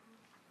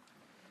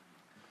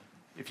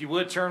If you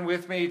would turn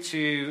with me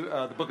to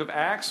the book of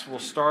Acts, we'll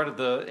start at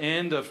the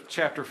end of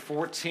chapter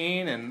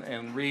 14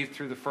 and read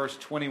through the first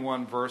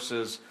 21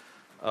 verses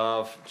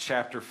of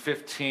chapter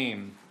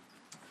 15.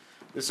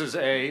 This is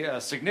a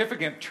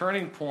significant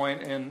turning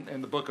point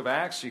in the book of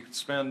Acts. You could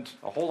spend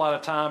a whole lot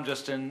of time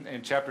just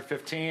in chapter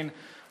 15,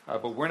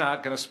 but we're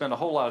not going to spend a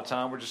whole lot of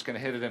time. We're just going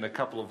to hit it in a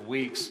couple of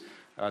weeks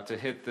to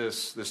hit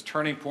this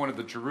turning point of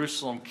the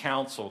Jerusalem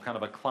Council, kind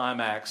of a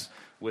climax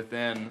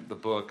within the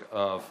book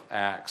of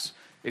Acts.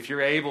 If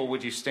you're able,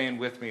 would you stand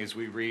with me as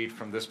we read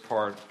from this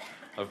part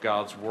of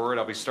God's Word?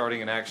 I'll be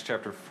starting in Acts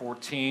chapter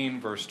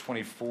 14, verse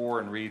 24,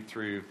 and read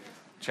through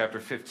chapter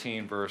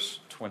 15, verse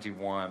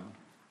 21.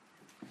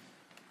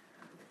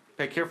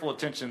 Pay careful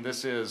attention.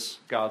 This is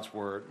God's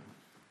Word.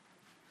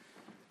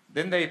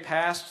 Then they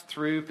passed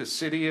through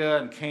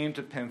Pisidia and came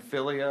to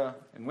Pamphylia,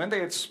 and when they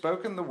had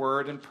spoken the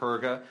word in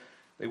Perga,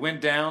 they went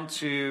down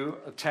to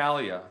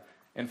Attalia.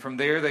 And from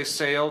there they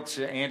sailed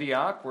to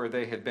Antioch, where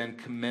they had been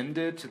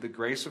commended to the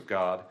grace of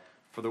God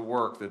for the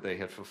work that they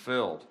had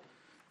fulfilled.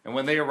 And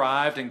when they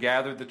arrived and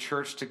gathered the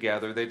church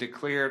together, they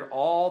declared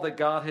all that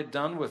God had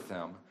done with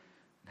them,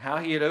 and how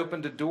he had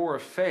opened a door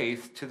of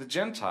faith to the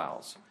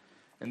Gentiles.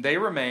 And they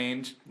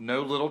remained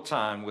no little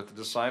time with the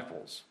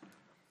disciples.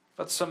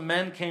 But some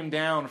men came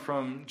down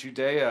from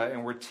Judea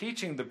and were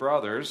teaching the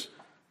brothers,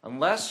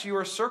 unless you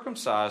are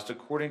circumcised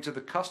according to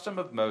the custom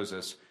of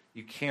Moses,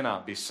 you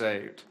cannot be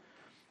saved.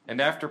 And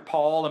after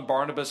Paul and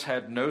Barnabas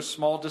had no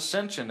small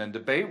dissension and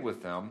debate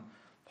with them,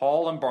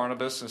 Paul and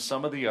Barnabas and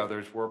some of the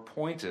others were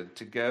appointed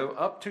to go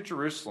up to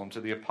Jerusalem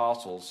to the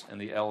apostles and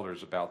the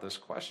elders about this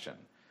question.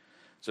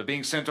 So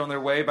being sent on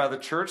their way by the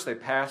church, they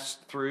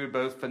passed through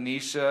both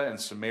Phoenicia and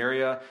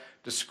Samaria,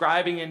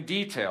 describing in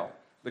detail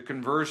the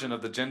conversion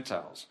of the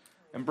Gentiles,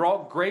 and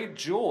brought great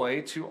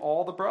joy to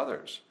all the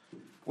brothers.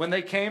 When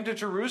they came to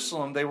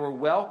Jerusalem, they were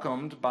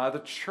welcomed by the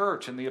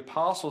church and the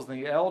apostles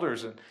and the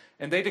elders,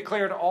 and they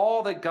declared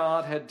all that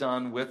God had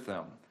done with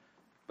them.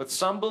 But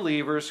some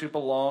believers who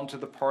belonged to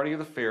the party of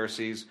the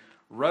Pharisees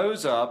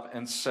rose up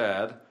and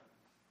said,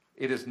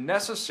 "It is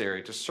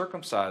necessary to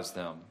circumcise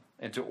them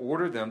and to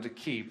order them to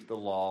keep the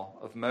law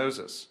of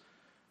Moses."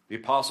 The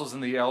apostles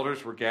and the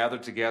elders were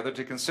gathered together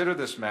to consider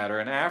this matter,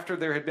 and after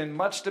there had been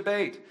much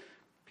debate,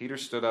 Peter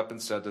stood up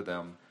and said to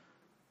them,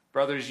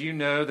 "Brothers, you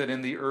know that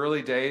in the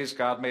early days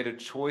God made a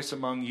choice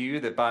among you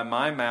that by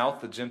my mouth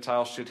the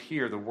Gentiles should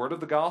hear the word of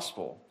the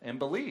gospel and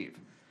believe.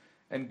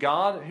 And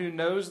God, who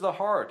knows the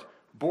heart,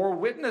 bore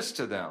witness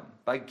to them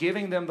by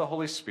giving them the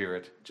Holy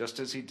Spirit, just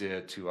as he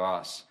did to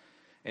us.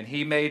 And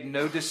he made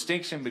no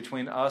distinction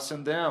between us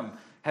and them,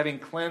 having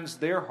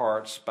cleansed their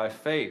hearts by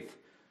faith.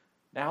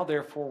 Now,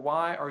 therefore,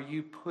 why are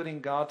you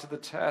putting God to the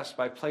test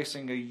by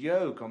placing a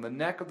yoke on the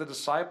neck of the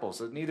disciples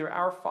that neither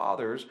our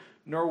fathers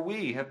nor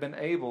we have been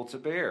able to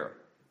bear?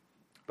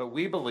 But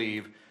we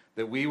believe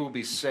that we will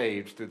be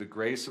saved through the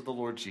grace of the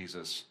Lord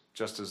Jesus,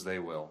 just as they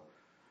will."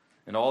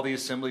 And all the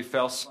assembly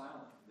fell silent.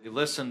 They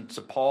listened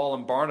to Paul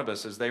and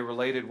Barnabas as they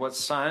related what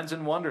signs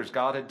and wonders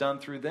God had done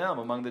through them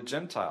among the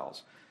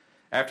Gentiles.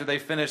 After they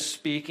finished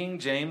speaking,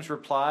 James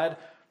replied,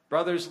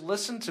 "Brothers,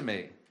 listen to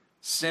me.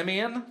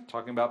 Simeon,"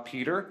 talking about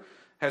Peter,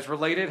 "has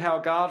related how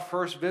God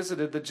first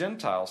visited the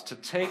Gentiles to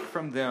take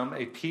from them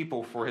a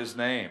people for his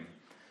name.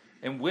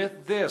 And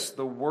with this,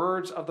 the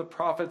words of the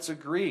prophets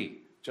agree,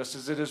 just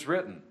as it is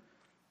written,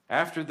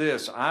 'After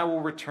this, I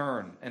will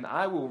return, and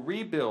I will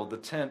rebuild the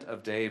tent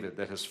of David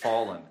that has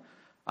fallen.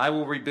 I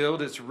will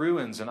rebuild its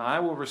ruins, and I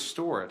will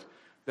restore it,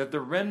 that the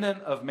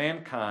remnant of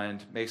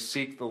mankind may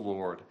seek the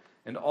Lord,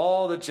 and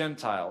all the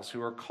Gentiles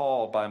who are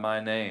called by my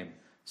name,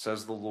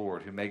 says the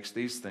Lord, who makes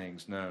these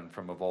things known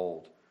from of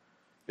old.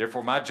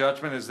 Therefore, my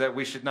judgment is that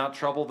we should not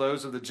trouble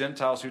those of the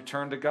Gentiles who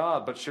turn to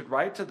God, but should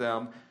write to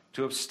them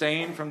to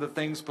abstain from the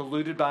things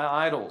polluted by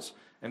idols,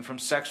 and from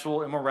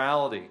sexual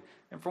immorality,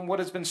 and from what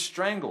has been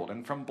strangled,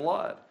 and from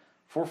blood.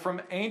 For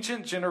from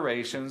ancient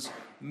generations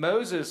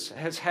Moses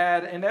has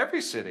had in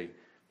every city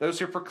those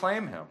who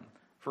proclaim him,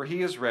 for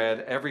he is read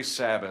every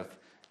Sabbath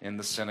in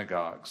the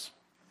synagogues."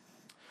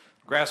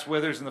 Grass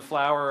withers and the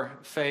flower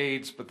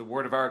fades, but the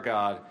word of our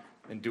God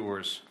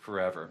endures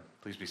forever.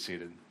 Please be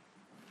seated.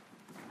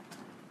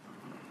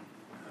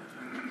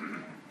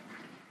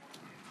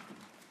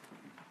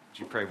 Would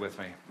you pray with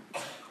me?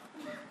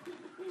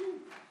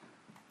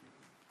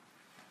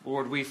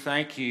 Lord, we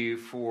thank you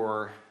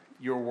for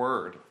your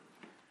word,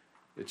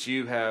 that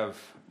you have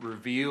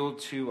revealed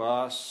to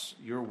us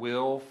your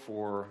will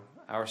for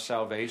our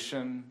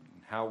salvation,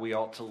 how we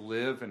ought to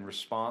live in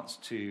response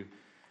to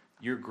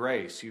your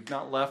grace. You've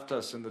not left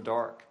us in the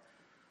dark.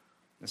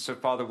 And so,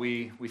 Father,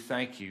 we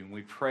thank you, and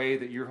we pray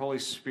that your Holy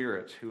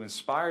Spirit, who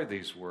inspired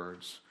these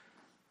words,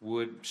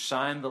 would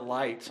shine the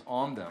light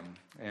on them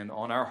and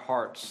on our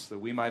hearts, that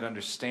we might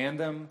understand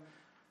them,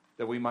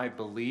 that we might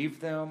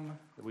believe them,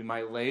 that we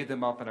might lay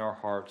them up in our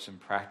hearts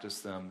and practice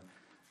them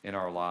in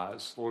our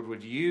lives. Lord,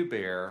 would you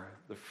bear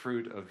the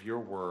fruit of your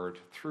word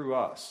through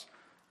us,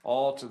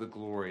 all to the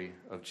glory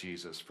of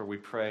Jesus. For we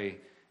pray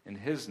in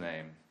his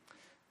name,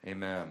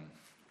 amen.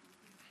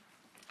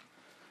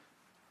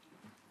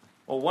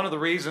 Well, one of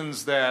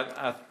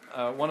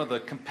the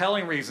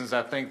compelling reasons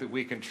I think that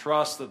we can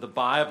trust that the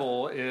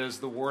Bible is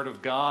the Word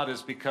of God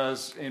is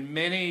because in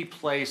many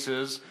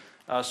places,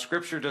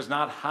 Scripture does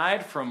not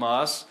hide from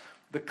us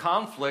the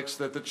conflicts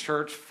that the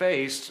church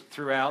faced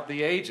throughout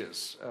the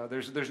ages.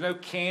 There's no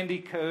candy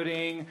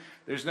coating,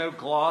 there's no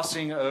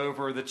glossing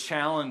over the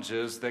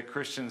challenges that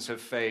Christians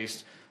have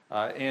faced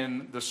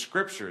in the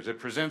Scriptures. It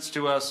presents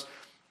to us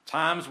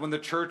times when the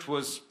church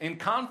was in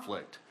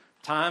conflict,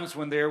 times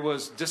when there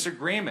was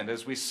disagreement,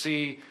 as we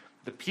see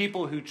the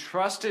people who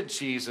trusted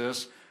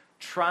Jesus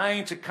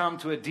trying to come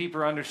to a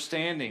deeper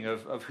understanding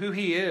of who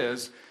he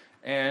is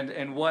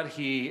and what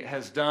he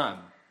has done.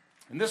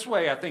 In this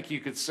way, I think you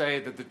could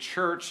say that the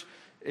church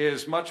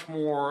is much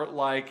more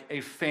like a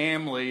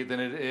family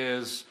than it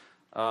is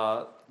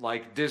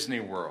like Disney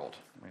World.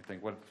 I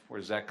think, where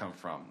does that come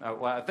from?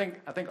 Well, I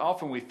think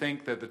often we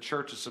think that the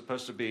church is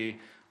supposed to be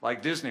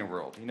like Disney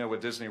World. You know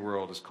what Disney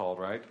World is called,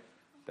 right?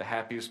 The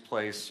happiest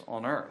place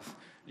on earth.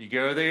 You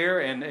go there,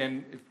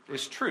 and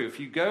it's true.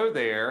 If you go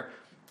there,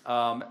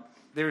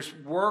 there's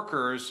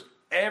workers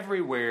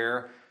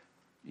everywhere,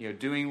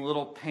 doing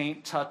little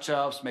paint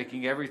touch-ups,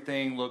 making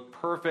everything look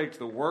perfect.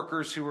 The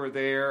workers who are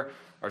there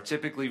are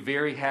typically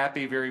very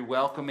happy, very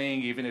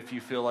welcoming, even if you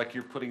feel like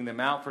you're putting them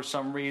out for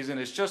some reason.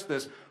 It's just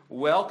this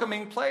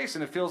welcoming place,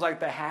 and it feels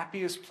like the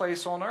happiest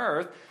place on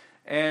earth.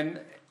 And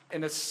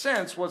in a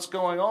sense, what's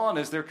going on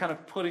is they're kind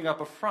of putting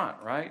up a front,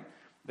 right?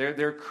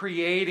 They're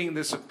creating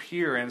this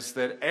appearance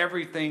that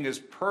everything is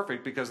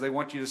perfect because they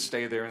want you to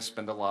stay there and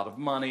spend a lot of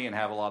money and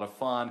have a lot of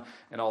fun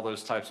and all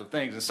those types of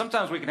things. And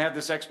sometimes we can have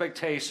this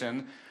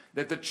expectation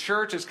that the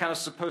church is kind of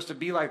supposed to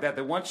be like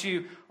that once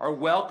you are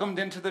welcomed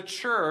into the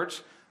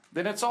church,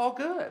 then it's all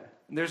good.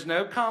 There's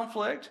no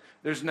conflict,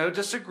 there's no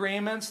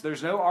disagreements,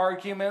 there's no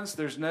arguments,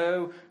 there's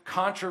no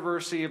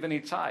controversy of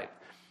any type.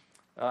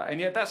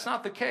 And yet that's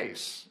not the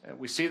case.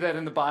 We see that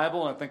in the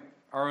Bible, and I think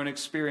our own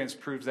experience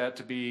proves that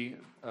to be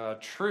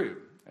true,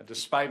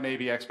 despite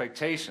maybe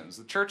expectations.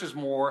 The church is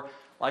more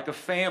like a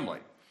family.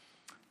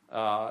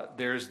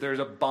 There's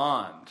a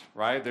bond,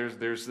 right?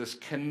 There's this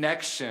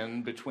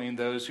connection between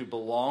those who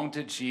belong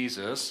to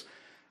Jesus,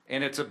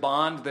 and it's a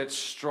bond that's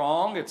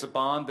strong. It's a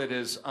bond that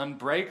is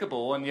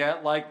unbreakable, and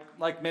yet,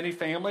 like many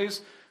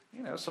families,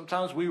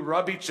 sometimes we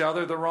rub each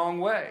other the wrong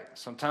way.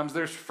 Sometimes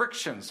there's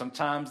friction.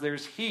 Sometimes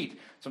there's heat.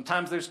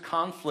 Sometimes there's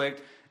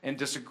conflict and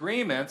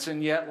disagreements,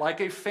 and yet, like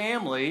a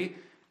family,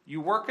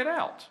 you work it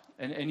out.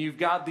 And you've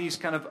got these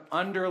kind of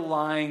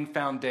underlying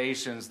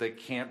foundations that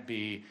can't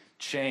be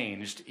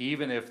changed,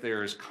 even if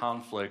there is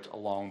conflict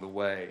along the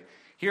way.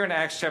 Here in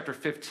Acts chapter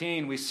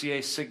 15, we see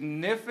a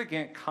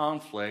significant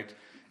conflict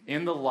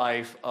in the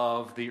life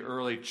of the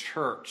early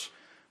church,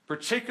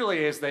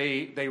 particularly as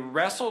they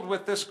wrestled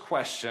with this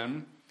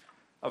question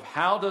of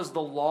how does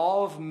the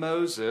law of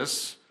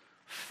Moses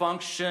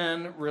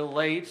function,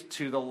 relate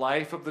to the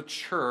life of the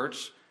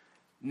church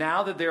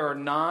now that there are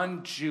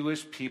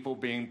non-Jewish people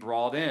being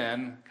brought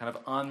in kind of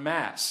en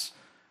masse.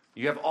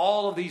 You have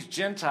all of these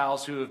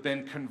Gentiles who have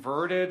been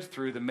converted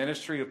through the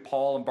ministry of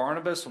Paul and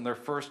Barnabas on their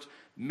first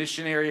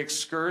missionary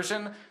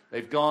excursion.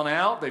 They've gone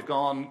out, they've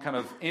gone kind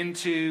of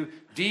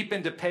deep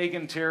into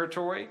pagan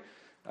territory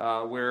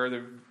where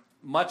there's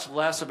much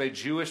less of a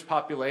Jewish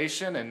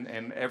population,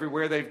 and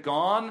everywhere they've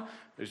gone,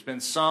 there's been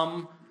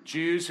some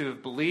Jews who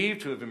have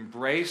believed, who have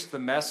embraced the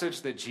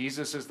message that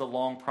Jesus is the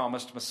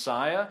long-promised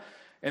Messiah.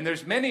 And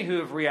there's many who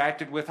have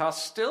reacted with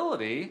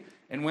hostility.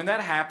 And when that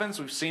happens,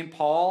 we've seen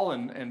Paul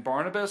and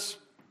Barnabas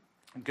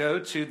go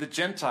to the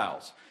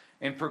Gentiles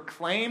and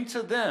proclaim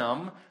to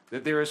them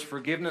that there is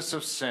forgiveness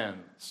of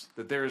sins,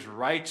 that there is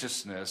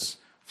righteousness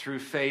through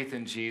faith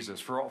in Jesus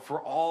for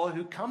all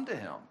who come to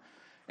him.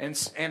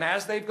 And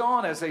as they've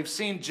gone, as they've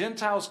seen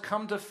Gentiles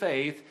come to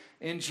faith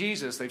in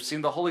Jesus, they've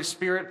seen the Holy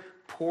Spirit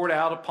poured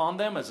out upon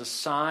them as a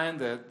sign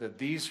that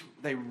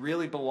they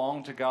really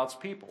belong to God's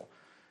people.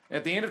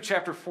 At the end of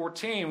chapter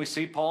 14, we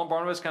see Paul and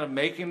Barnabas kind of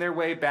making their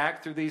way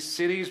back through these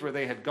cities where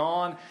they had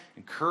gone,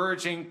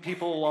 encouraging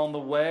people along the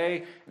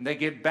way, and they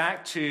get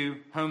back to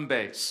home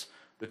base,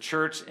 the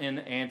church in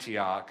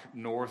Antioch,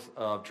 north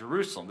of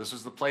Jerusalem. This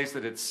is the place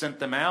that had sent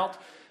them out,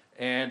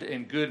 and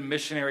in good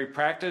missionary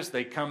practice,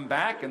 they come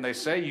back and they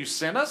say, you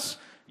sent us,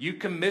 you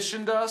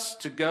commissioned us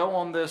to go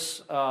on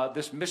this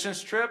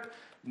missions trip.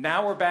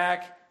 Now we're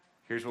back.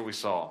 Here's what we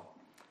saw.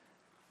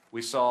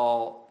 We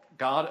saw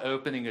God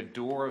opening a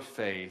door of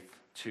faith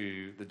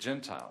to the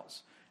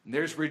Gentiles. And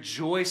there's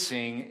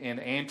rejoicing in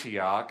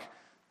Antioch,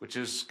 which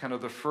is kind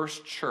of the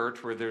first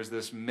church where there's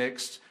this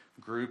mixed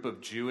group of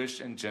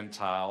Jewish and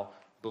Gentile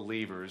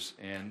believers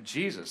in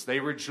Jesus. They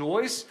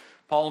rejoice.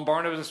 Paul and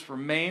Barnabas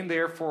remain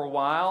there for a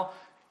while.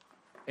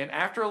 And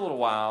after a little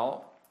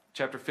while,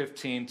 chapter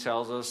 15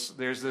 tells us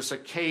there's this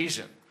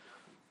occasion.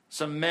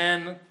 Some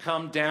men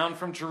come down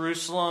from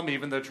Jerusalem.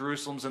 Even though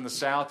Jerusalem's in the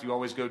south, you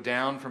always go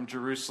down from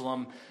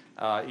Jerusalem,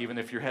 even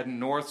if you're heading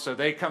north. So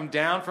they come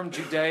down from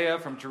Judea,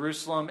 from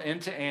Jerusalem,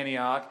 into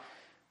Antioch,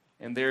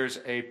 and there's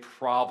a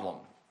problem.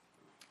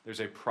 There's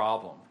a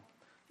problem.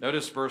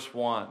 Notice verse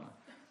 1.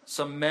 It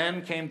some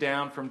men came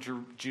down from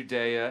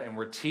Judea and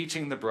were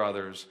teaching the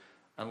brothers,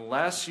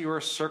 unless you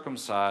are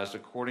circumcised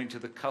according to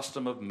the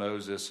custom of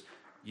Moses,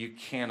 you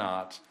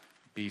cannot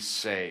be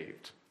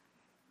saved.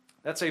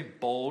 That's a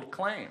bold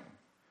claim.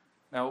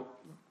 Now,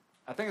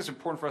 I think it's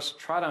important for us to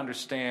try to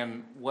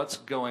understand what's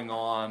going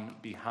on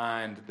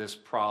behind this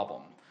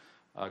problem,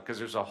 because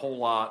there's a whole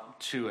lot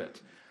to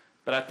it.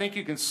 But I think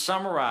you can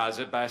summarize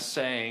it by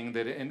saying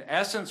that in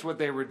essence what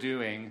they were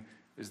doing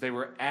is they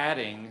were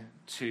adding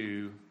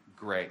to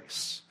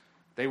grace.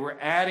 They were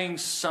adding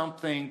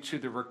something to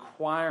the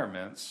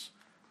requirements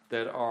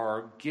that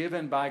are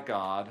given by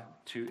God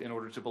in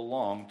order to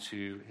belong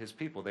to his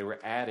people. They were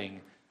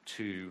adding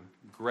to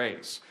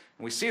grace.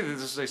 And we see that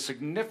this is a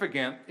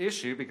significant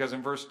issue because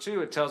in verse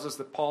 2 it tells us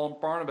that Paul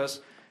and Barnabas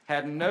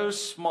had no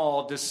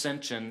small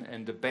dissension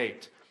and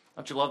debate.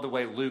 Don't you love the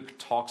way Luke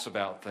talks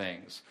about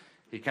things?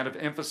 He kind of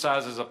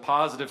emphasizes a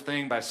positive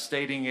thing by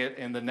stating it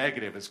in the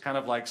negative. It's kind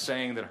of like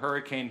saying that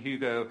Hurricane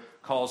Hugo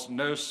caused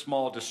no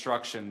small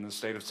destruction in the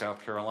state of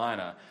South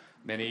Carolina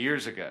many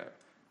years ago.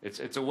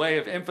 It's a way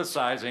of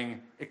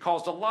emphasizing it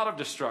caused a lot of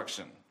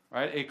destruction,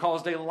 right? It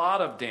caused a lot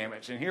of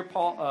damage. And here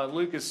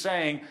Luke is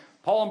saying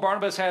Paul and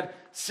Barnabas had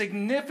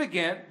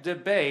significant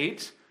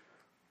debate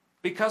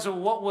because of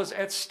what was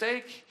at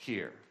stake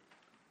here.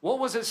 What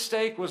was at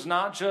stake was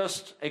not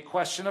just a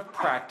question of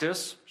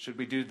practice. Should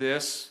we do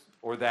this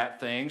or that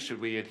thing? Should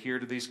we adhere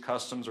to these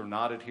customs or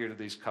not adhere to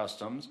these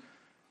customs?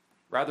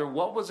 Rather,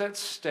 what was at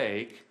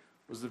stake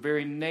was the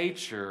very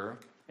nature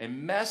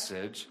and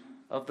message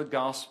of the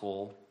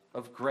gospel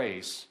of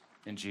grace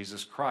in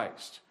Jesus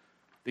Christ.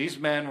 These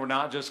men were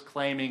not just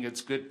claiming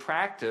it's good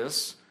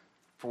practice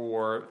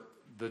for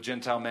the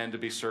Gentile men to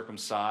be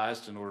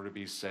circumcised in order to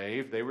be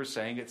saved. They were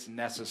saying it's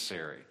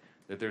necessary,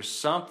 that there's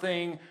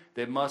something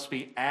that must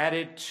be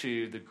added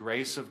to the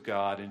grace of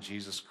God in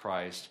Jesus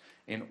Christ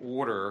in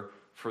order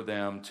for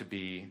them to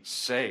be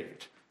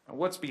saved. Now,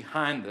 what's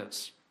behind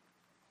this?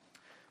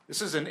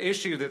 This is an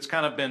issue that's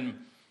kind of been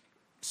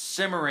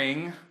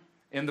simmering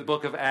in the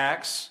book of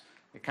Acts.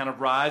 It kind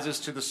of rises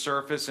to the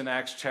surface in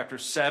Acts chapter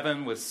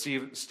 7 with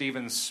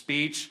Stephen's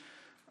speech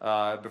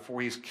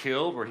before he's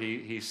killed, where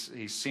he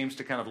seems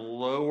to kind of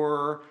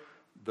lower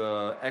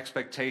the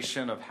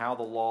expectation of how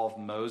the law of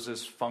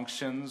Moses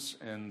functions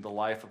in the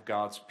life of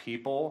God's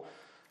people.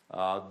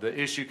 The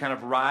issue kind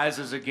of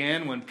rises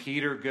again when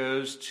Peter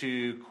goes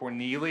to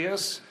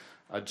Cornelius,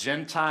 a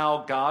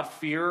Gentile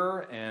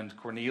God-fearer, and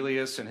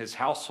Cornelius and his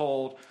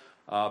household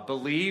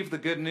believe the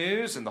good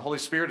news, and the Holy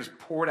Spirit is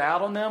poured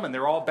out on them, and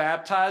they're all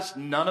baptized.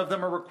 None of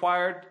them are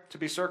required to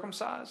be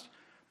circumcised.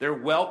 They're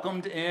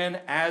welcomed in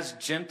as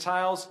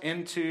Gentiles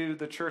into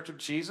the church of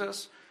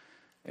Jesus.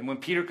 And when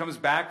Peter comes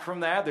back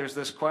from that, there's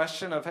this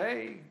question of,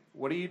 hey,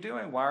 what are you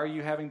doing? Why are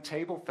you having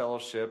table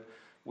fellowship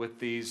with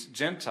these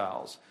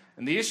Gentiles?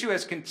 And the issue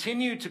has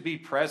continued to be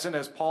present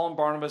as Paul and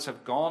Barnabas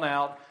have gone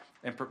out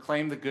and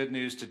proclaimed the good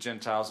news to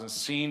Gentiles and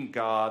seen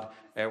God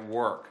at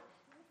work.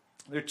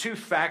 There are two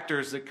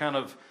factors that kind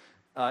of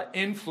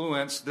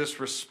influence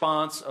this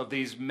response of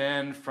these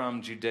men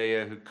from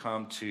Judea who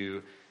come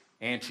to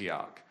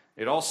Antioch.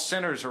 It all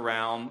centers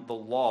around the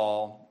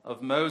law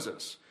of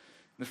Moses.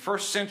 In the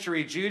first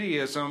century,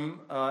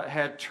 Judaism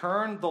had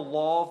turned the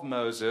law of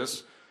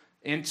Moses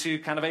into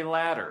kind of a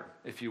ladder,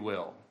 if you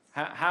will.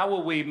 How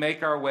will we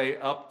make our way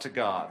up to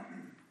God?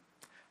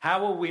 How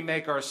will we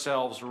make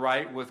ourselves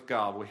right with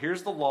God? Well,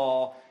 here's the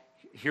law.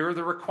 Here are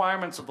the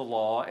requirements of the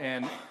law.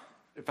 And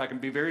if I can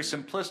be very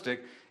simplistic,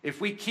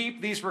 if we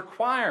keep these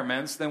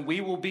requirements, then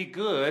we will be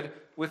good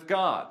with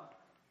God.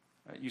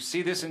 You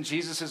see this in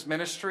Jesus'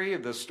 ministry,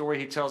 the story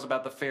he tells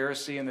about the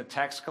Pharisee and the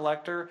tax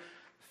collector.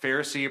 The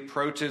Pharisee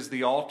approaches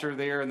the altar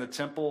there in the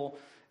temple,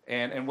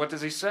 and what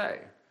does he say?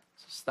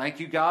 He says, "Thank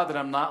you, God, that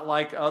I'm not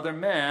like other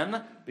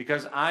men,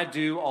 because I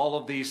do all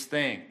of these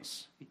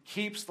things." He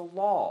keeps the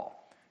law.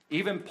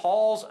 Even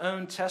Paul's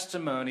own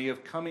testimony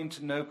of coming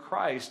to know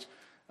Christ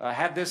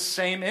had this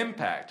same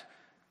impact.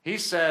 He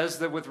says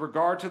that with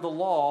regard to the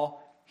law,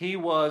 he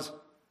was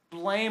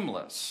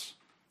blameless.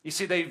 You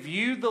see, they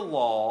viewed the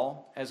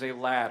law as a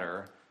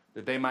ladder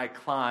that they might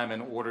climb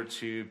in order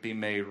to be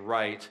made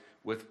right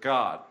with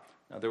God.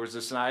 Now, there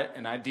was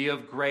an idea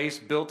of grace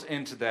built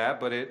into that,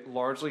 but it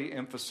largely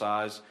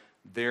emphasized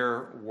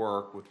their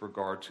work with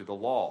regard to the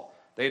law.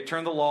 They had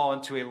turned the law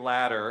into a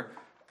ladder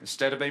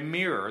instead of a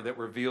mirror that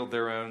revealed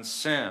their own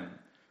sin.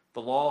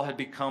 The law had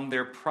become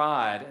their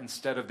pride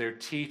instead of their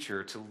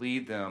teacher to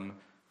lead them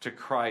to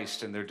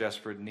Christ in their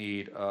desperate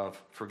need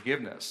of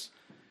forgiveness.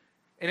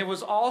 And it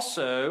was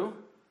also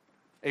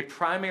a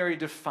primary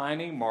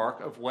defining mark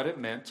of what it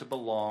meant to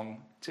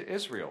belong to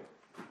Israel.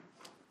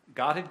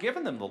 God had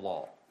given them the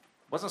law.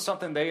 It wasn't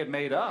something they had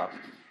made up.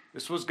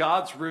 This was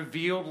God's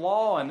revealed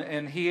law,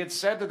 and he had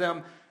said to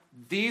them,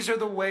 these are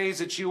the ways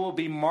that you will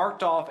be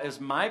marked off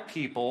as my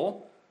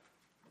people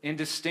in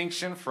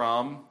distinction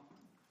from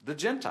the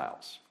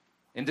Gentiles,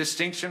 in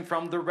distinction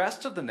from the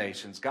rest of the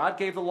nations. God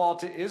gave the law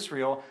to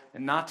Israel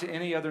and not to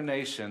any other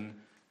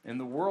nation in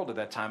the world at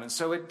that time. And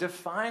so it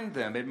defined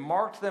them. It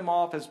marked them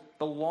off as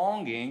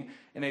belonging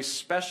in a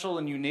special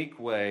and unique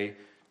way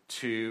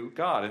to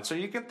God. And so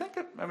you can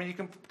you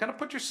can kind of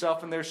put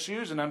yourself in their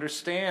shoes and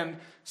understand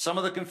some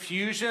of the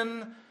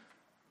confusion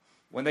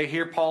when they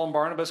hear Paul and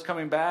Barnabas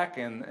coming back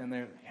and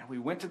they're, we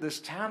went to this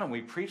town and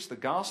we preached the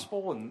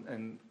gospel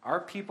and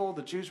our people,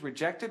 the Jews,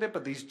 rejected it,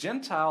 but these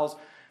Gentiles,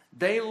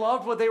 they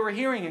loved what they were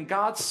hearing and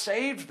God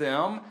saved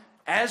them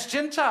as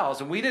Gentiles.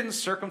 And we didn't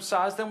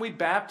circumcise them, we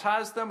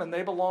baptized them and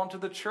they belong to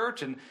the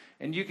church.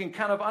 And you can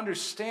kind of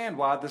understand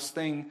why this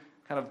thing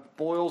kind of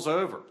boils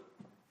over.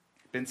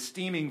 Been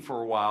steaming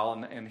for a while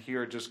and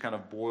here it just kind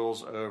of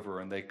boils over.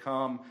 And they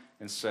come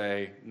and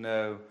say,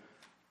 no,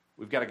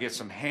 we've got to get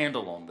some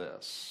handle on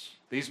this.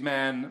 These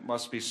men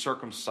must be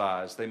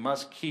circumcised. They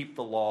must keep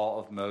the law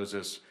of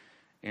Moses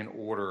in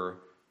order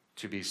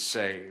to be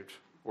saved.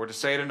 Or to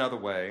say it another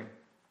way,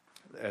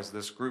 as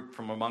this group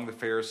from among the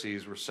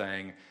Pharisees were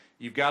saying,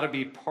 you've got to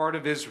be part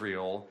of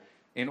Israel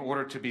in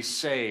order to be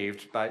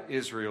saved by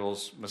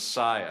Israel's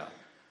Messiah.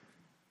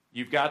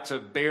 You've got to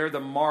bear the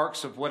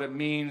marks of what it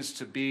means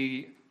to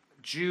be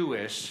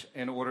Jewish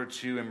in order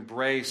to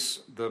embrace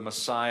the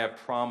Messiah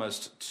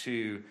promised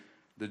to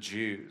the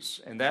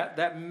Jews. And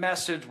that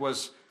message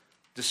was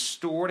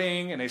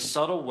distorting in a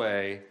subtle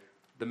way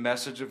the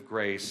message of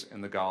grace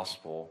in the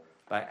gospel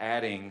by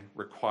adding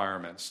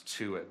requirements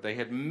to it. They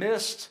had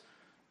missed,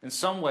 in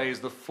some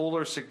ways, the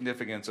fuller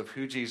significance of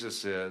who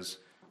Jesus is,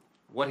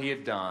 what he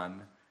had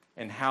done,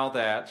 and how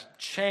that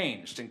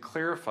changed and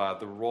clarified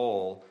the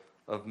role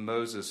of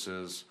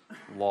Moses'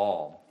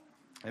 law.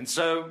 And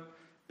so,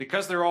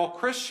 because they're all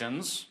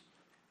Christians,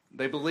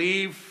 they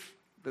believe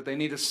that they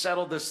need to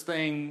settle this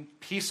thing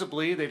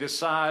peaceably. They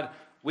decide,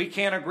 we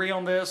can't agree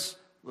on this,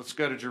 let's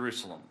go to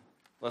Jerusalem.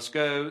 Let's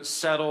go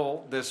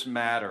settle this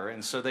matter.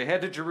 And so they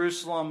head to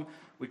Jerusalem.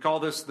 We call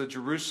this the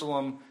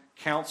Jerusalem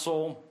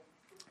Council.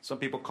 Some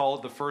people call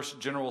it the First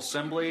General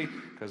Assembly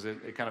because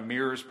it kind of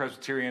mirrors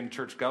Presbyterian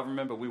church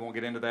government, but we won't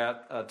get into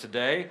that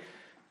today.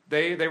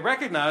 They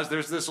recognize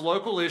there's this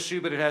local issue,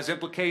 but it has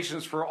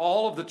implications for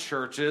all of the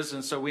churches,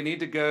 and so we need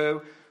to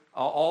go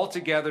all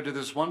together to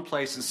this one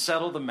place and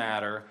settle the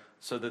matter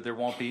so that there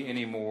won't be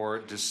any more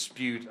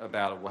dispute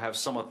about it. We'll have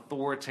some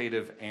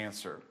authoritative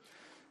answer.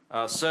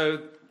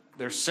 So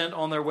they're sent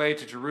on their way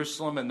to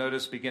Jerusalem, and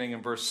notice beginning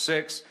in verse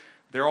 6,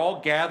 they're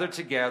all gathered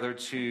together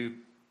to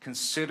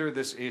consider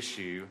this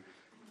issue,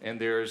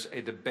 and there's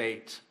a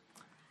debate.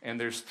 And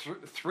there's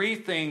three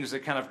things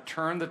that kind of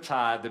turn the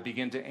tide that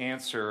begin to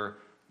answer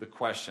the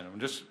question. I'll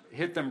just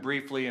hit them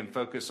briefly and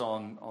focus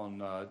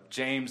on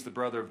James, the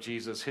brother of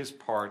Jesus, his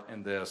part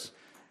in this,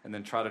 and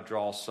then try to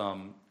draw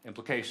some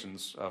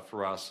implications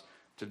for us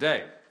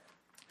today.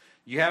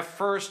 You have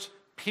first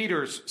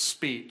Peter's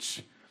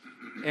speech.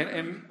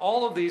 And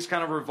all of these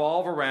kind of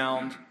revolve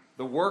around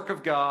the work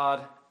of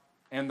God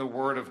and the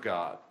Word of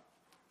God.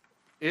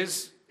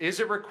 Is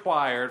it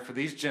required for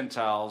these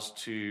Gentiles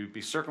to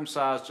be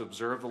circumcised, to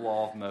observe the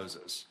law of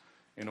Moses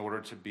in order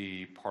to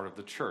be part of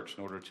the church,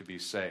 in order to be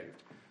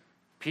saved?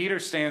 Peter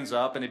stands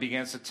up and he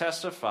begins to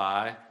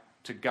testify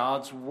to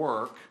God's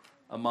work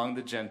among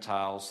the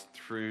Gentiles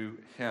through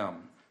him.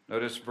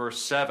 Notice verse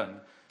 7.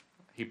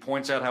 He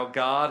points out how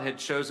God had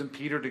chosen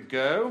Peter to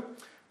go,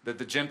 that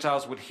the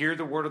Gentiles would hear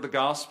the word of the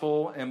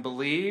gospel and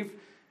believe.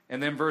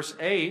 And then verse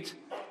 8,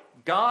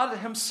 God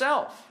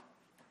himself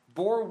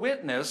bore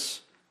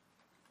witness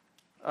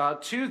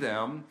to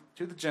them,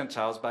 to the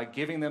Gentiles, by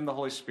giving them the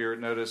Holy Spirit,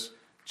 notice,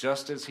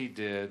 just as he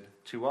did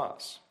to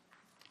us.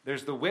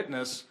 There's the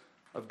witness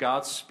of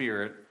God's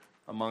Spirit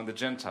among the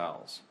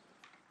Gentiles.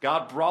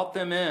 God brought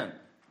them in.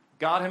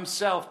 God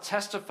himself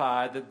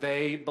testified that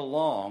they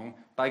belong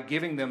by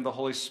giving them the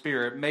Holy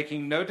Spirit,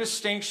 making no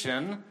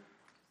distinction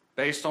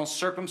based on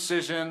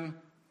circumcision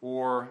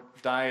or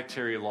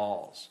dietary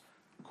laws.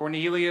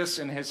 Cornelius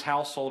and his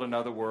household, in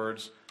other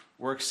words,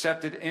 were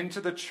accepted into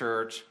the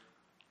church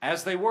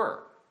as they were,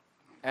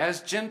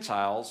 as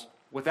Gentiles,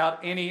 without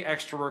any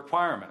extra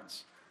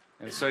requirements.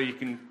 And so you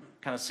can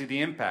kind of see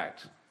the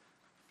impact.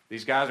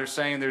 These guys are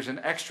saying there's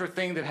an extra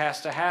thing that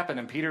has to happen,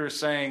 and Peter is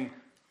saying,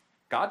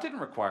 God didn't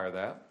require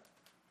that.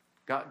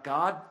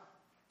 God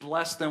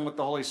blessed them with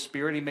the Holy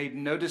Spirit. He made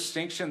no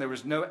distinction. There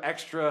was no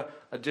extra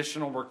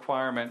additional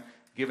requirement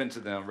given to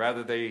them.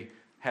 Rather, they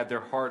had their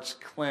hearts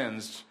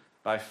cleansed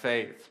by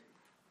faith.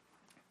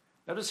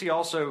 Notice he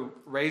also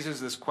raises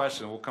this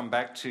question we'll come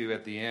back to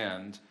at the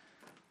end,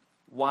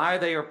 why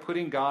they are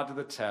putting God to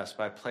the test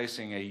by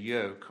placing a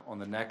yoke on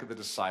the neck of the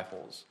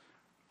disciples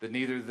that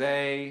neither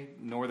they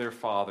nor their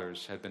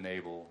fathers had been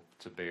able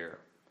to bear.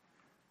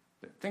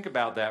 Think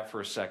about that for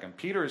a second.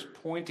 Peter is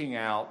pointing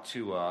out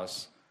to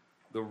us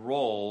the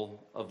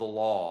role of the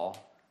law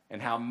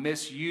and how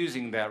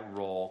misusing that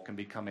role can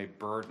become a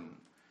burden.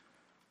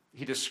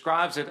 He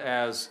describes it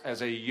as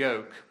a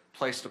yoke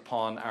placed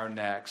upon our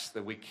necks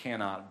that we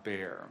cannot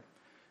bear.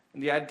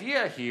 And the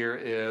idea here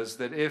is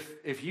that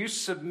if you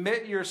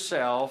submit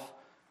yourself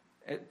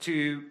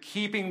to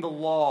keeping the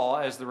law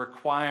as the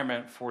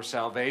requirement for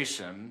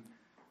salvation,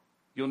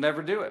 you'll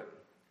never do it.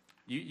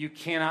 You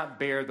cannot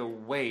bear the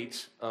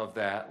weight of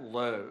that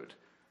load.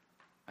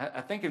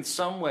 I think in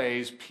some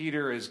ways,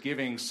 Peter is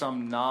giving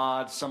some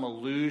nod, some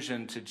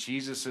allusion to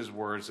Jesus'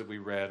 words that we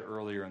read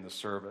earlier in the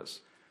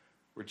service,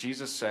 where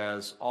Jesus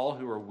says, all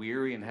who are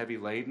weary and heavy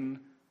laden,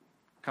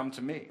 come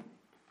to me.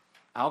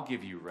 I'll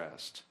give you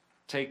rest.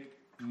 Take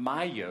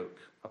my yoke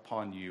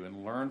upon you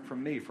and learn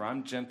from me, for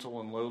I'm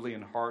gentle and lowly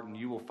in heart, and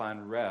you will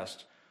find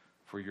rest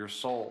for your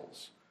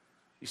souls.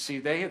 You see,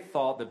 they had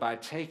thought that by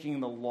taking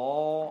the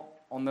law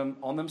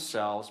on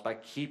themselves, by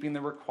keeping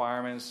the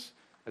requirements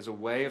as a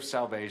way of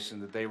salvation,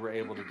 that they were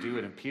able to do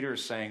it. And Peter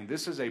is saying,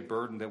 this is a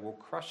burden that will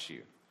crush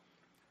you,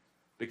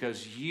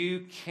 because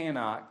you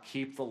cannot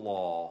keep the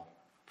law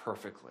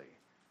perfectly.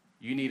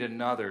 You need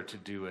another to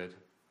do it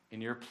in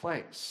your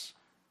place.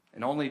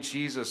 And only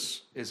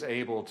Jesus is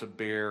able to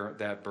bear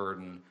that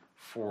burden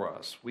for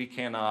us. We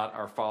cannot,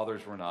 our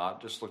fathers were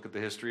not. Just look at the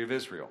history of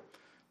Israel.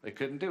 They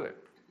couldn't do it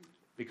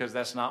because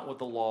that's not what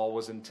the law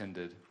was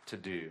intended to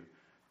do.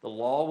 The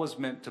law was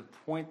meant to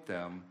point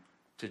them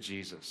to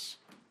Jesus,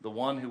 the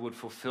one who would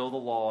fulfill the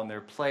law in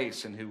their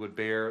place and who would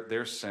bear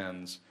their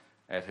sins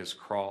at his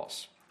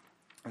cross.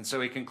 And so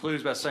he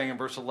concludes by saying in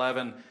verse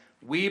 11,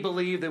 we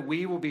believe that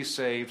we will be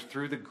saved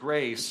through the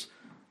grace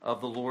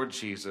of the Lord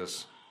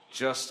Jesus,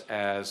 just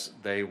as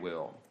they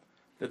will.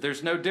 That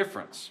there's no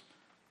difference.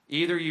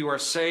 Either you are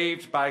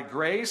saved by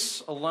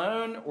grace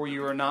alone, or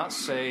you are not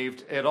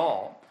saved at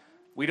all.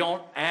 We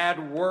don't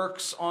add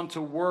works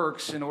onto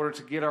works in order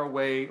to get our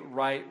way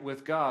right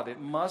with God. It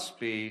must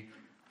be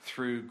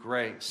through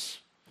grace.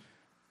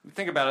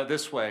 Think about it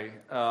this way.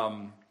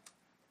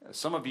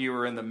 Some of you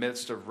are in the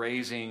midst of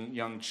raising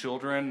young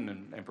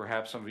children, and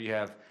perhaps some of you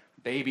have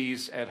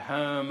babies at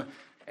home,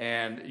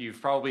 and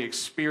you've probably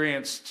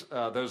experienced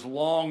those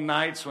long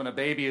nights when a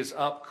baby is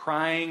up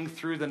crying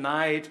through the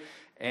night,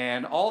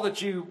 and all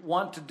that you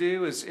want to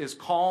do is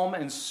calm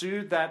and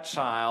soothe that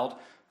child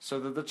so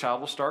that the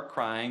child will start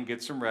crying,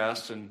 get some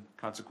rest, and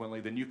consequently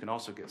then you can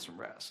also get some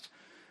rest.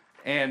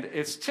 And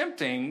it's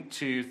tempting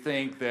to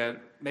think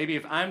that maybe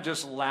if I'm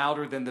just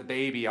louder than the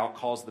baby, I'll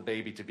cause the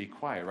baby to be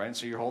quiet, right? And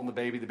so you're holding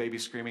the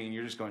baby's screaming, and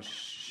you're just going,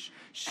 shh,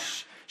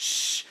 shh,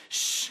 shh,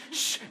 shh,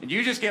 shh. And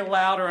you just get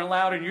louder and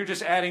louder, and you're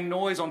just adding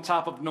noise on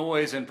top of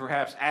noise and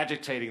perhaps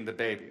agitating the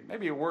baby.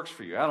 Maybe it works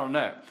for you, I don't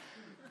know.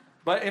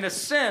 But in a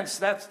sense,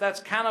 that's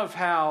kind of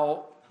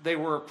how they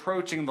were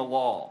approaching the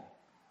law.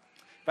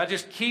 If I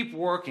just keep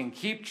working,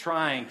 keep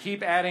trying,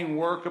 keep adding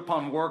work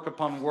upon work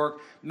upon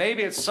work,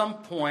 maybe at some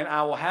point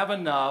I will have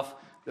enough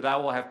that I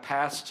will have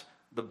passed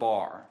the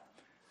bar.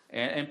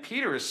 And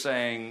Peter is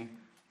saying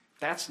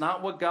that's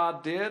not what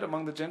God did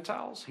among the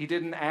Gentiles. He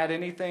didn't add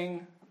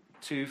anything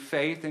to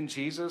faith in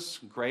Jesus,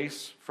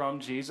 grace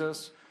from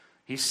Jesus.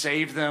 He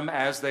saved them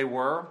as they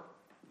were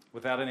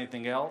without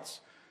anything else.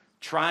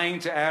 Trying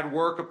to add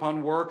work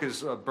upon work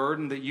is a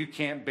burden that you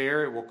can't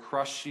bear. It will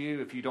crush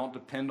you if you don't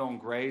depend on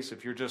grace.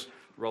 If you're just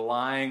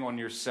relying on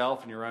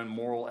yourself and your own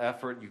moral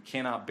effort, you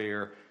cannot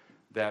bear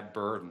that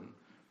burden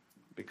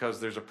because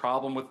there's a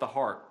problem with the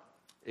heart.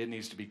 It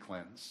needs to be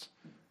cleansed,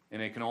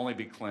 and it can only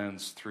be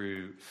cleansed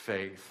through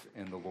faith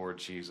in the Lord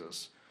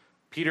Jesus.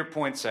 Peter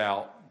points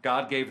out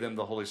God gave them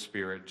the Holy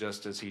Spirit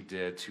just as he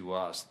did to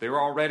us. They're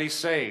already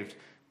saved.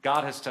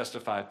 God has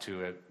testified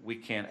to it. We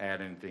can't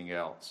add anything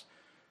else.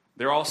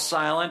 They're all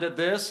silent at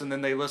this, and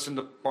then they listen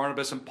to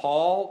Barnabas and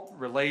Paul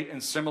relate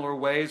in similar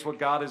ways what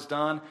God has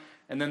done.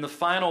 And then the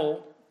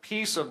final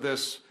piece of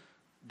this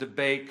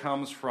debate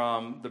comes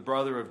from the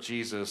brother of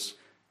Jesus,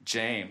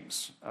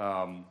 James.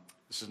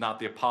 This is not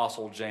the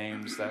apostle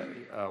James.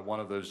 That one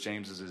of those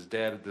Jameses is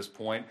dead at this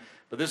point.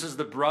 But this is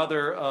the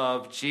brother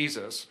of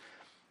Jesus.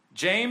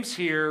 James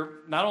here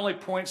not only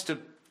points to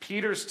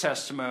Peter's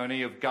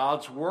testimony of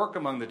God's work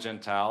among the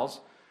Gentiles,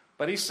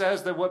 but he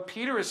says that what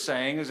Peter is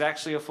saying is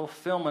actually a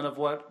fulfillment of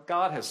what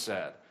God has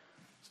said.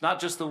 It's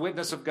not just the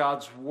witness of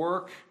God's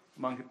work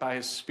by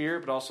his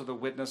Spirit, but also the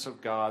witness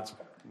of God's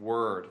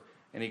word.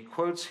 And he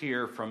quotes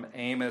here from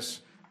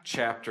Amos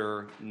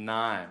chapter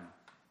 9.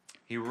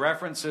 He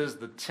references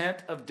the tent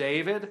of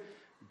David,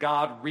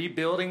 God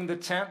rebuilding the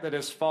tent that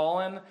has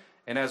fallen,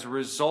 and as a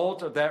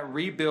result of that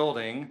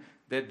rebuilding,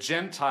 that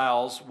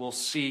Gentiles will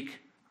seek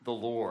the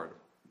Lord.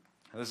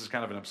 Now, this is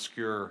kind of an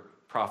obscure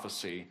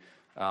prophecy.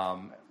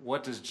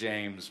 What does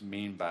James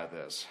mean by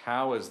this?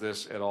 How is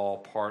this at all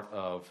part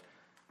of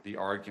the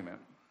argument?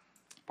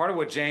 Part of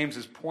what James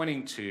is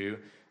pointing to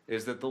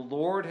is that the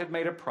Lord had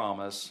made a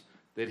promise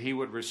that he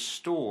would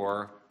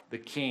restore the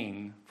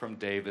king from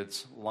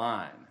David's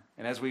line.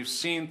 And as we've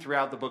seen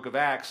throughout the book of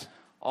Acts,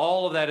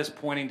 all of that is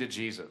pointing to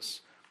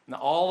Jesus. And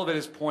all of it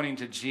is pointing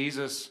to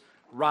Jesus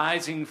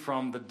rising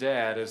from the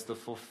dead as the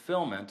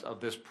fulfillment of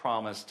this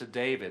promise to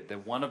David,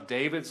 that one of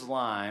David's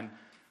line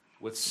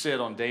would sit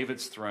on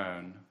David's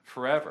throne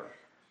forever.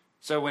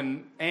 So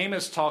when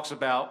Amos talks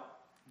about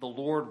the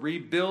Lord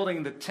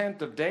rebuilding the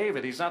tent of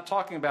David, he's not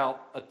talking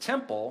about a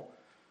temple.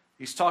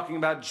 He's talking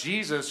about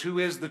Jesus, who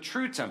is the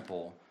true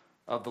temple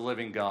of the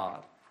living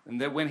God. And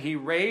that when he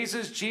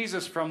raises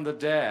Jesus from the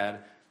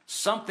dead,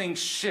 something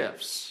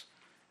shifts.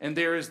 And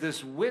there is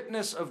this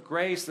witness of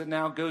grace that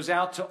now goes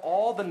out to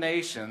all the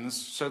nations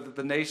so that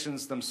the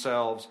nations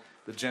themselves,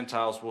 the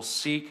Gentiles, will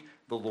seek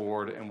the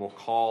Lord and will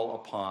call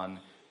upon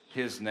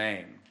his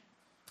name.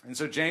 And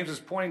so James is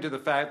pointing to the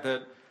fact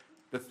that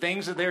the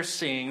things that they're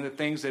seeing, the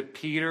things that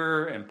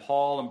Peter and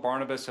Paul and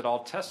Barnabas had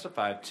all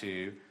testified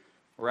to,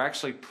 were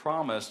actually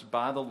promised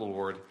by the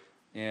Lord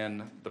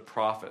in the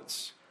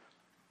prophets.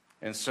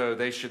 And so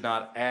they should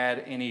not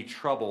add any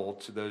trouble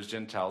to those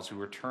Gentiles who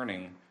were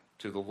turning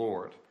to the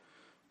Lord.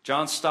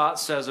 John Stott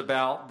says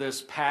about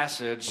this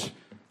passage,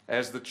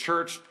 as the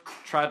church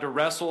tried to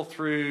wrestle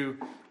through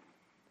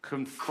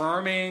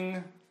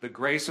confirming the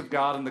grace of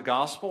God in the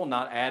gospel,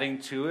 not adding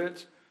to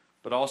it,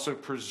 but also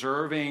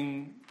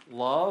preserving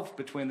love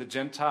between the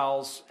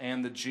Gentiles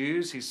and the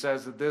Jews, he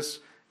says that this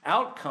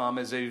outcome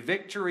is a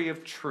victory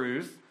of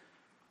truth,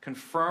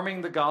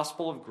 confirming the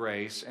gospel of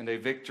grace, and a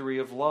victory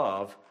of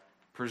love,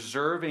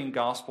 preserving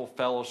gospel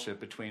fellowship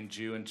between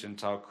Jew and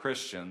Gentile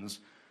Christians,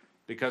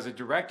 because it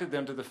directed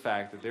them to the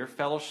fact that their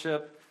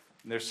fellowship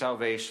and their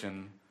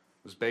salvation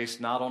was based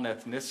not on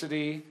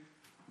ethnicity,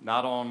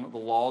 not on the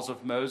laws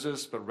of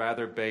Moses, but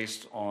rather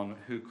based on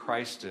who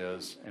Christ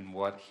is and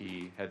what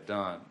he had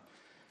done.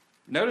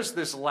 Notice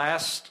this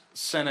last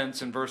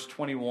sentence in verse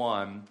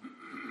 21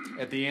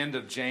 at the end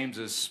of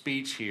James's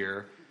speech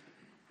here.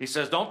 He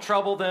says, don't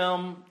trouble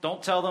them.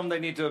 Don't tell them they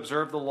need to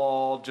observe the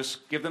law.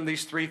 Just give them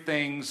these 3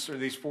 things or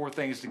these 4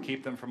 things to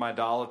keep them from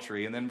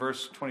idolatry. And then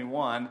verse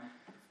 21,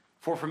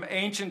 for from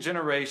ancient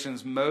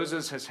generations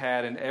Moses has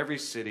had in every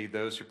city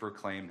those who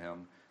proclaim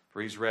him,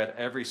 for he's read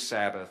every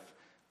Sabbath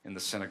in the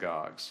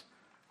synagogues.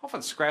 I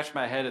often scratch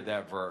my head at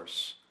that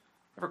verse.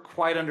 Never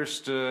quite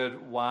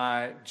understood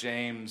why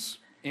James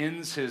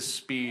ends his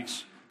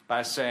speech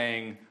by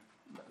saying,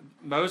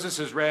 Moses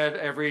has read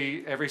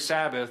every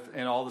Sabbath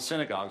in all the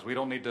synagogues. We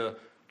don't need to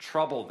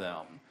trouble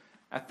them.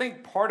 I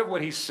think part of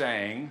what he's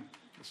saying,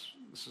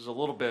 this is a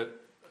little bit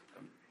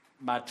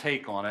my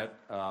take on it,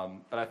 but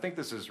I think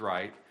this is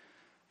right.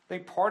 I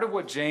think part of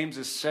what James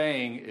is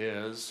saying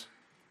is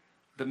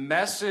the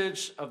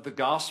message of the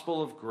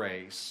gospel of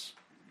grace,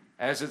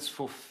 as it's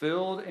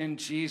fulfilled in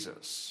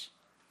Jesus,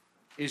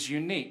 is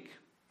unique.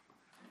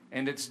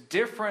 And it's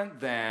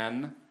different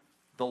than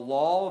the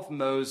law of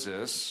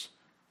Moses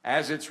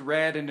as it's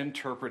read and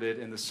interpreted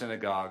in the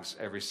synagogues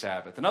every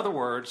Sabbath. In other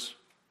words,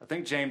 I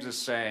think James is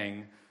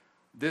saying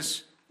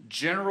this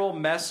general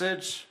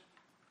message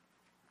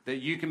that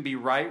you can be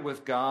right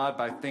with God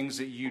by things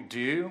that you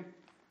do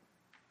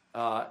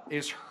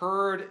is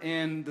heard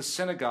in the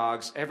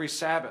synagogues every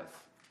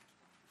Sabbath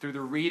through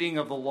the reading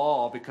of the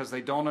law because they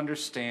don't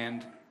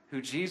understand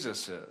who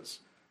Jesus is.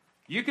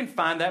 You can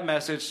find that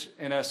message,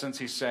 in essence,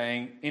 he's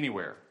saying,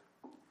 anywhere.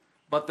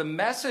 But the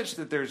message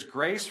that there's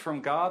grace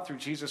from God through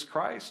Jesus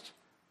Christ,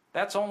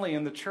 that's only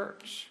in the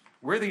church.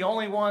 We're the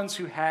only ones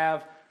who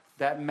have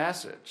that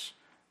message.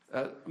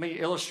 Let me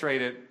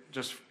illustrate it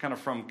just kind of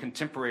from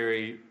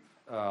contemporary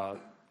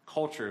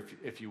culture,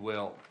 if you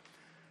will.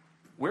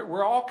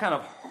 We're all kind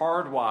of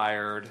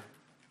hardwired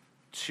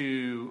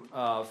to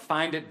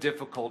find it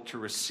difficult to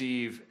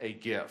receive a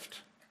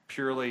gift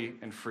purely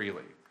and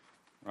freely.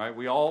 Right?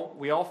 We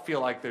all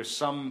feel like there's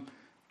some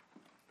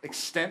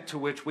extent to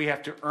which we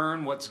have to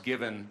earn what's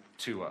given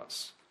to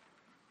us.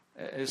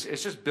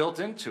 It's just built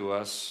into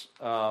us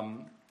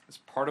as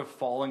part of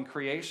fallen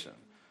creation.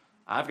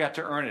 I've got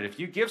to earn it. If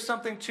you give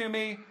something to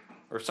me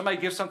or if somebody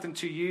gives something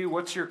to you,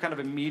 what's your kind of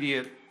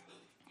immediate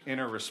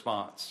inner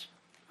response?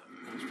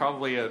 It's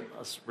probably a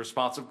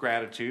response of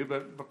gratitude,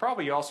 but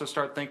probably you also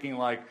start thinking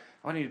like,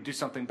 oh, I need to do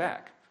something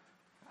back.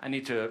 I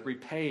need to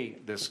repay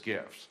this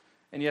gift.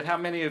 And yet, how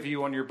many of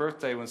you on your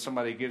birthday, when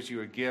somebody gives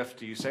you a gift,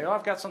 do you say, oh,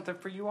 I've got something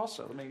for you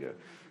also. Let me go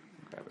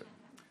grab it.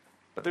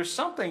 But there's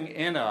something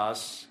in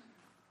us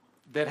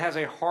that has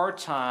a hard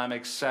time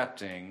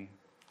accepting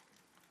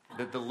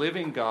that the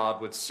living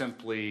God would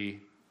simply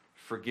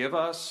forgive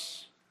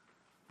us,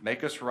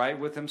 make us right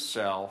with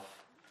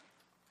himself,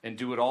 and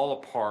do it all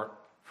apart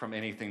from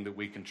anything that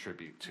we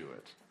contribute to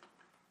it.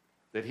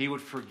 That he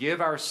would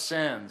forgive our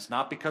sins,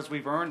 not because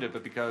we've earned it,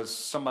 but because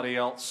somebody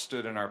else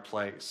stood in our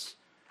place.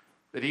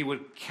 That he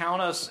would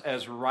count us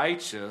as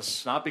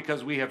righteous, not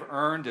because we have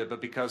earned it,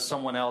 but because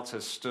someone else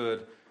has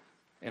stood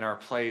in our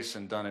place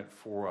and done it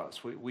for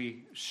us.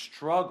 We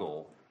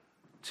struggle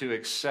to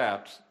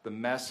accept the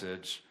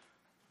message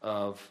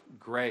of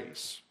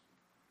grace.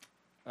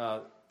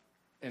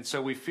 And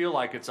so we feel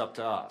like it's up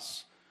to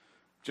us.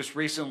 Just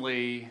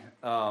recently,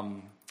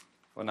 well,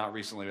 not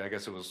recently, I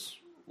guess it was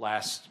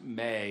last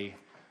May,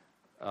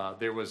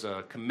 there was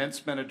a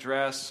commencement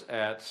address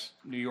at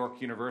New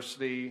York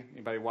University.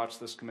 Anybody watch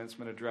this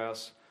commencement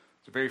address?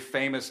 It's a very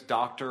famous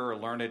doctor, a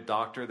learned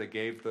doctor that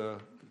gave the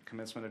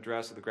commencement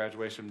address at the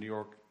graduation of New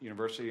York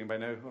University.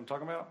 Anybody know who I'm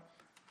talking about?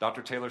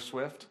 Dr. Taylor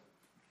Swift.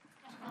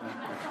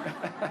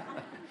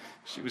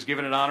 She was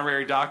given an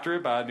honorary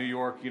doctorate by New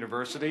York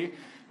University.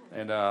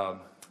 And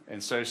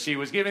so she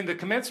was giving the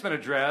commencement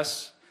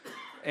address.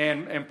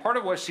 And part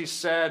of what she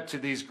said to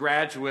these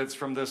graduates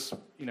from this,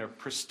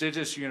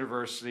 prestigious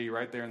university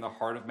right there in the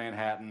heart of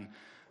Manhattan,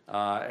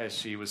 as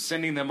she was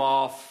sending them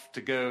off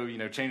to go,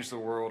 change the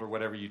world or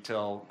whatever you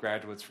tell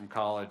graduates from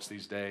college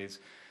these days.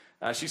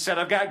 She said,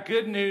 "I've got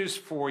good news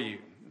for you,"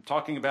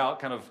 talking about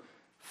kind of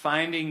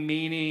finding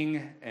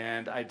meaning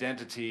and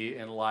identity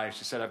in life.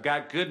 She said, "I've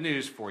got good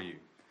news for you.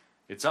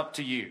 It's up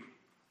to you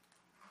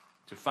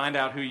to find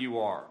out who you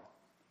are,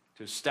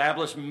 to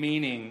establish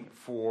meaning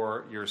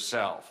for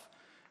yourself."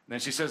 And then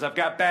she says, "I've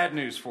got bad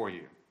news for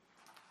you.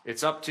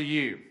 It's up to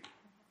you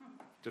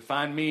to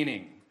find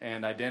meaning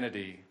and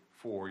identity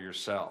for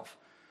yourself."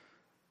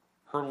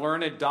 Her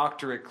learned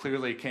doctorate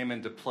clearly came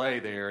into play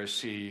there as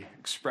she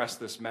expressed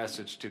this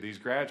message to these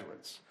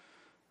graduates.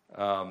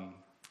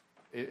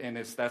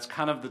 That's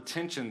kind of the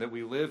tension that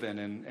we live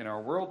in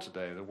our world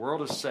today. The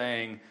world is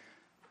saying,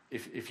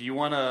 if you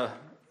want to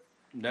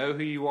know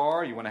who you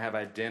are, you want to have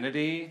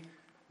identity,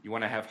 you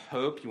want to have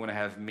hope, you want to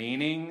have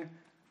meaning,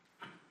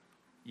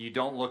 you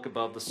don't look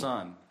above the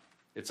sun.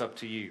 It's up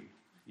to you.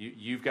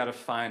 You've got to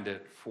find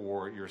it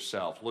for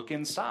yourself. Look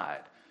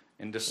inside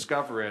and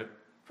discover it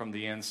from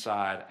the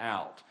inside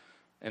out.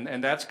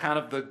 And that's kind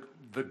of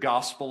the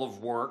gospel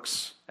of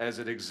works as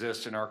it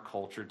exists in our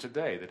culture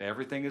today, that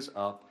everything is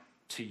up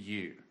to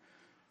you.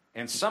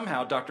 And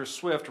somehow Dr.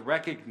 Swift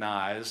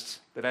recognized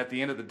that at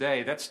the end of the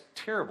day, that's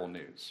terrible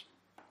news.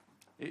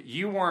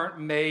 You weren't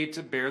made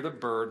to bear the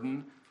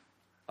burden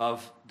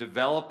of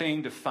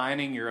developing,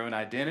 defining your own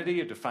identity,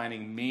 of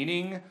defining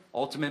meaning,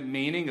 ultimate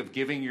meaning, of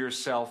giving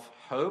yourself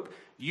hope.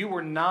 You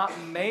were not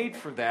made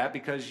for that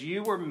because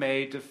you were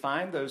made to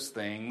find those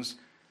things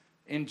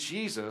in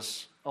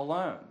Jesus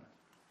alone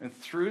and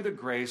through the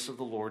grace of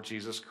the Lord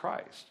Jesus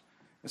Christ.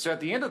 And so at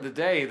the end of the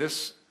day,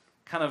 this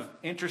kind of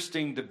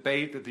interesting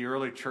debate that the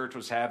early church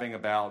was having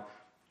about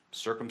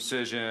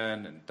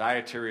circumcision and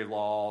dietary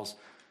laws,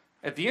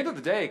 at the end of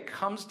the day, it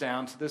comes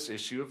down to this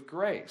issue of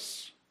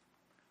grace.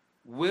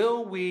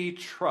 Will we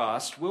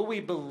trust, will we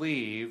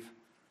believe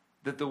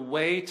that the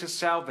way to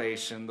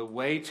salvation, the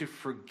way to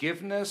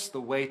forgiveness,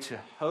 the way to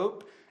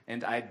hope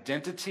and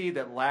identity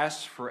that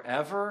lasts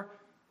forever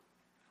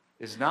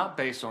is not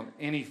based on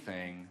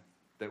anything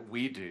that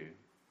we do,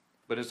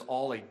 but is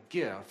all a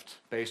gift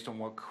based on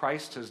what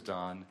Christ has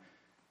done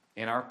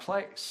in our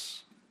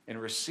place and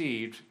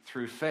received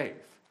through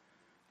faith?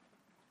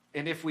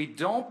 And if we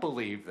don't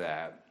believe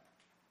that,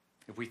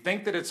 if we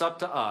think that it's up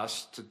to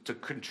us to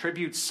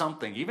contribute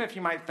something, even if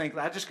you might think,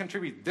 I just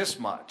contribute this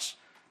much.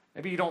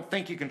 Maybe you don't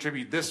think you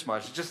contribute this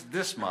much, just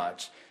this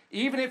much.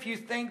 Even if you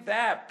think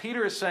that,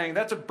 Peter is saying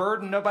that's a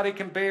burden nobody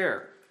can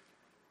bear.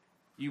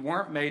 You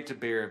weren't made to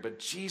bear it, but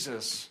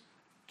Jesus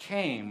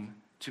came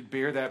to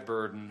bear that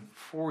burden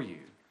for you,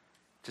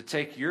 to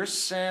take your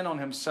sin on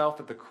himself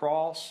at the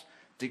cross,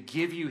 to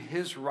give you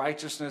his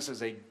righteousness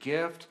as a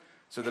gift,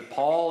 so that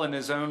Paul in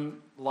his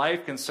own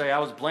life can say, I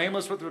was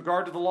blameless with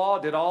regard to the law,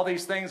 did all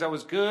these things, I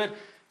was good.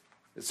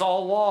 It's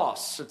all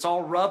loss. It's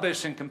all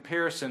rubbish in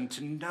comparison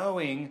to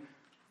knowing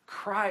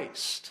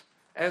Christ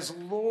as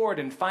Lord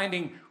and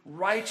finding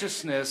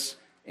righteousness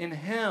in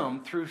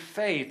him through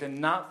faith and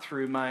not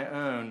through my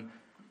own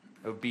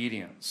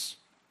obedience.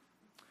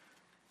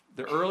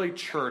 The early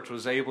church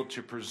was able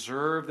to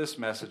preserve this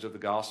message of the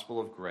gospel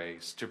of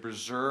grace, to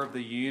preserve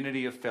the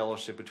unity of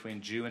fellowship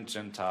between Jew and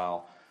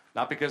Gentile,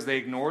 not because they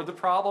ignored the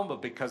problem,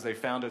 but because they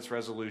found its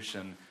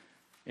resolution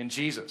in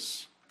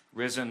Jesus,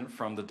 risen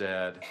from the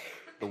dead,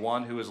 the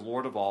one who is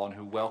Lord of all and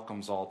who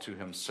welcomes all to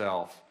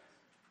himself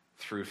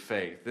through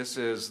faith. This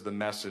is the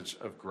message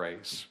of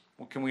grace.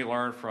 What can we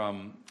learn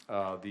from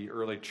the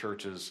early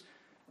churches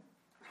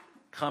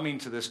coming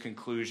to this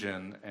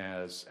conclusion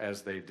as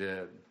they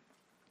did?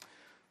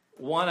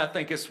 One, I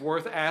think it's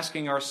worth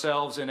asking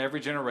ourselves in every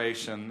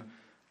generation,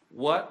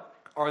 what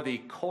are the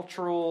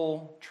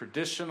cultural,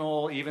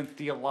 traditional, even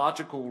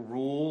theological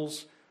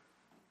rules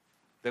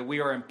that we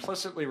are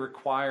implicitly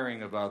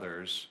requiring of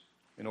others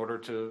in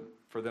order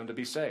for them to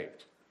be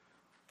saved?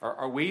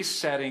 Are we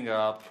setting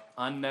up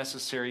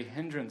unnecessary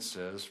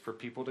hindrances for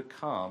people to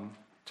come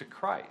to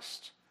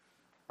Christ?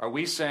 Are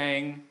we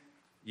saying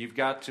you've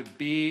got to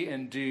be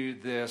and do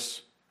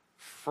this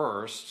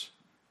first,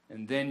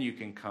 and then you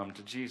can come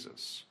to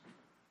Jesus?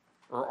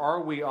 Or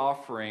are we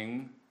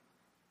offering,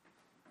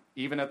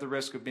 even at the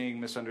risk of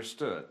being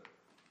misunderstood,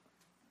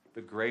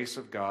 the grace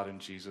of God in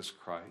Jesus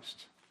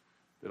Christ?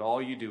 That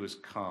all you do is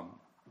come,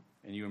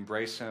 and you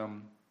embrace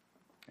him,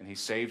 and he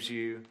saves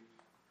you,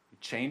 he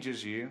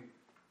changes you.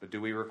 But do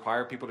we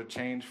require people to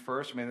change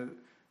first? I mean,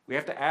 we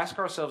have to ask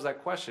ourselves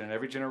that question in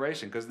every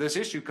generation, because this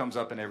issue comes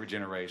up in every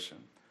generation.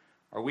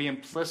 Are we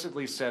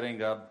implicitly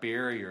setting up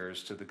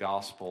barriers to the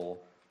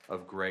gospel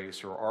of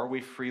grace, or are we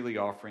freely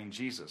offering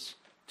Jesus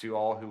to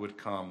all who would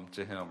come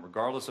to him,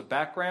 regardless of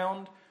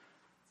background,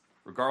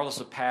 regardless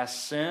of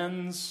past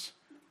sins,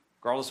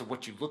 regardless of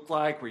what you look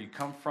like, where you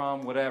come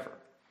from, whatever?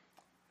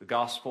 The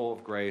gospel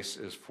of grace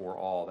is for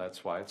all.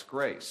 That's why it's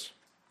grace.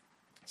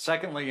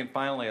 Secondly, and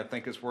finally, I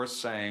think it's worth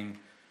saying,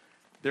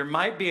 there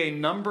might be a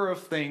number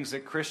of things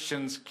that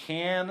Christians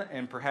can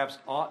and perhaps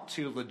ought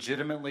to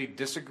legitimately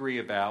disagree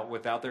about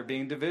without there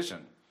being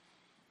division.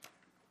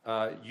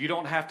 You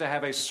don't have to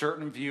have a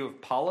certain view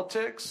of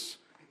politics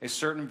a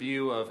certain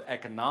view of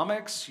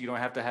economics. You don't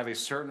have to have a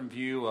certain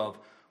view of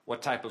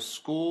what type of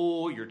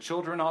school your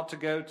children ought to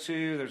go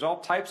to. There's all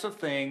types of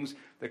things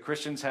that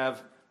Christians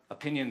have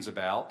opinions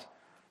about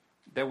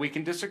that we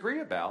can disagree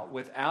about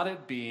without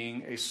it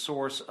being a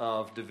source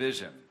of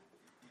division.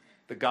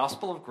 The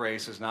gospel of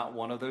grace is not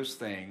one of those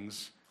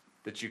things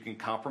that you can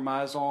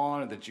compromise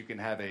on, or that you can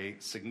have a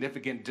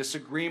significant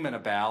disagreement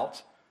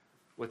about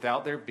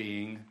without there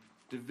being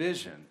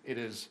division. It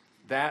is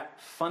that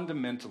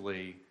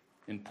fundamentally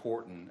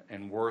important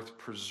and worth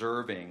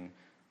preserving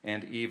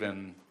and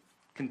even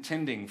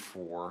contending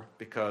for,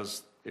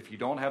 because if you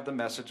don't have the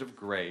message of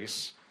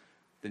grace,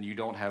 then you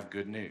don't have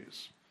good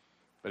news.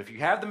 But if you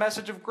have the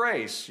message of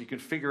grace, you can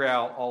figure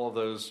out all of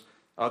those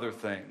other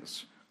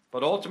things.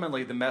 But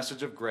ultimately, the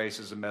message of grace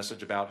is a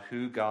message about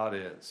who God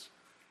is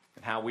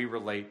and how we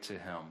relate to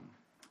him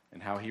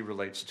and how he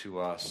relates to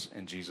us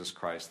in Jesus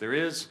Christ. There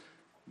is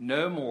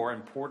no more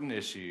important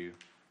issue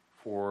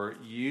for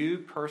you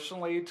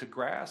personally to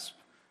grasp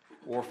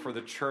or for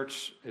the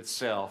church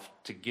itself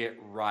to get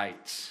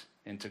right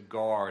and to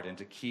guard and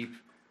to keep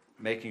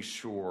making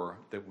sure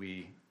that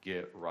we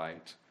get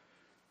right.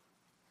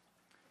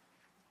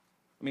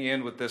 Let me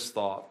end with this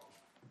thought.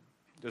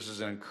 This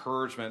is an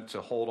encouragement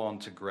to hold on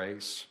to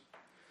grace.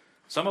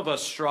 Some of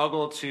us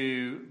struggle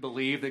to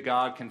believe that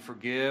God can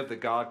forgive,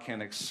 that God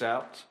can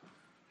accept.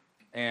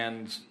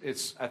 And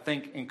it's, I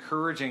think,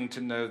 encouraging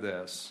to know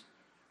this,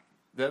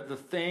 that the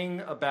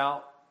thing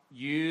about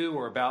you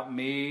or about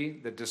me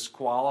that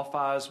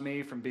disqualifies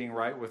me from being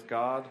right with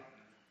God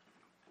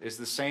is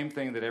the same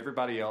thing that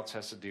everybody else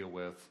has to deal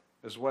with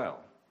as well,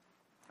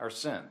 our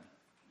sin.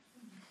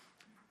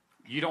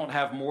 You don't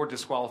have more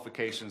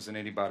disqualifications than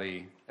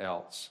anybody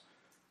else.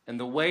 And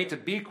the way to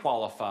be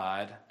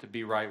qualified to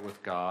be right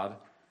with God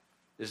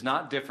is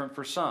not different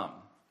for some.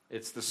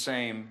 It's the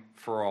same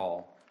for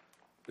all.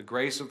 The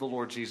grace of the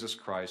Lord Jesus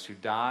Christ, who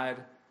died,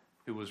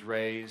 who was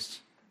raised,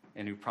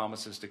 and who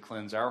promises to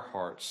cleanse our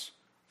hearts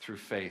through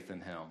faith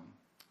in him,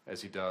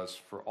 as he does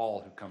for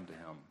all who come to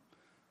him.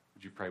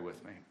 Would you pray with me?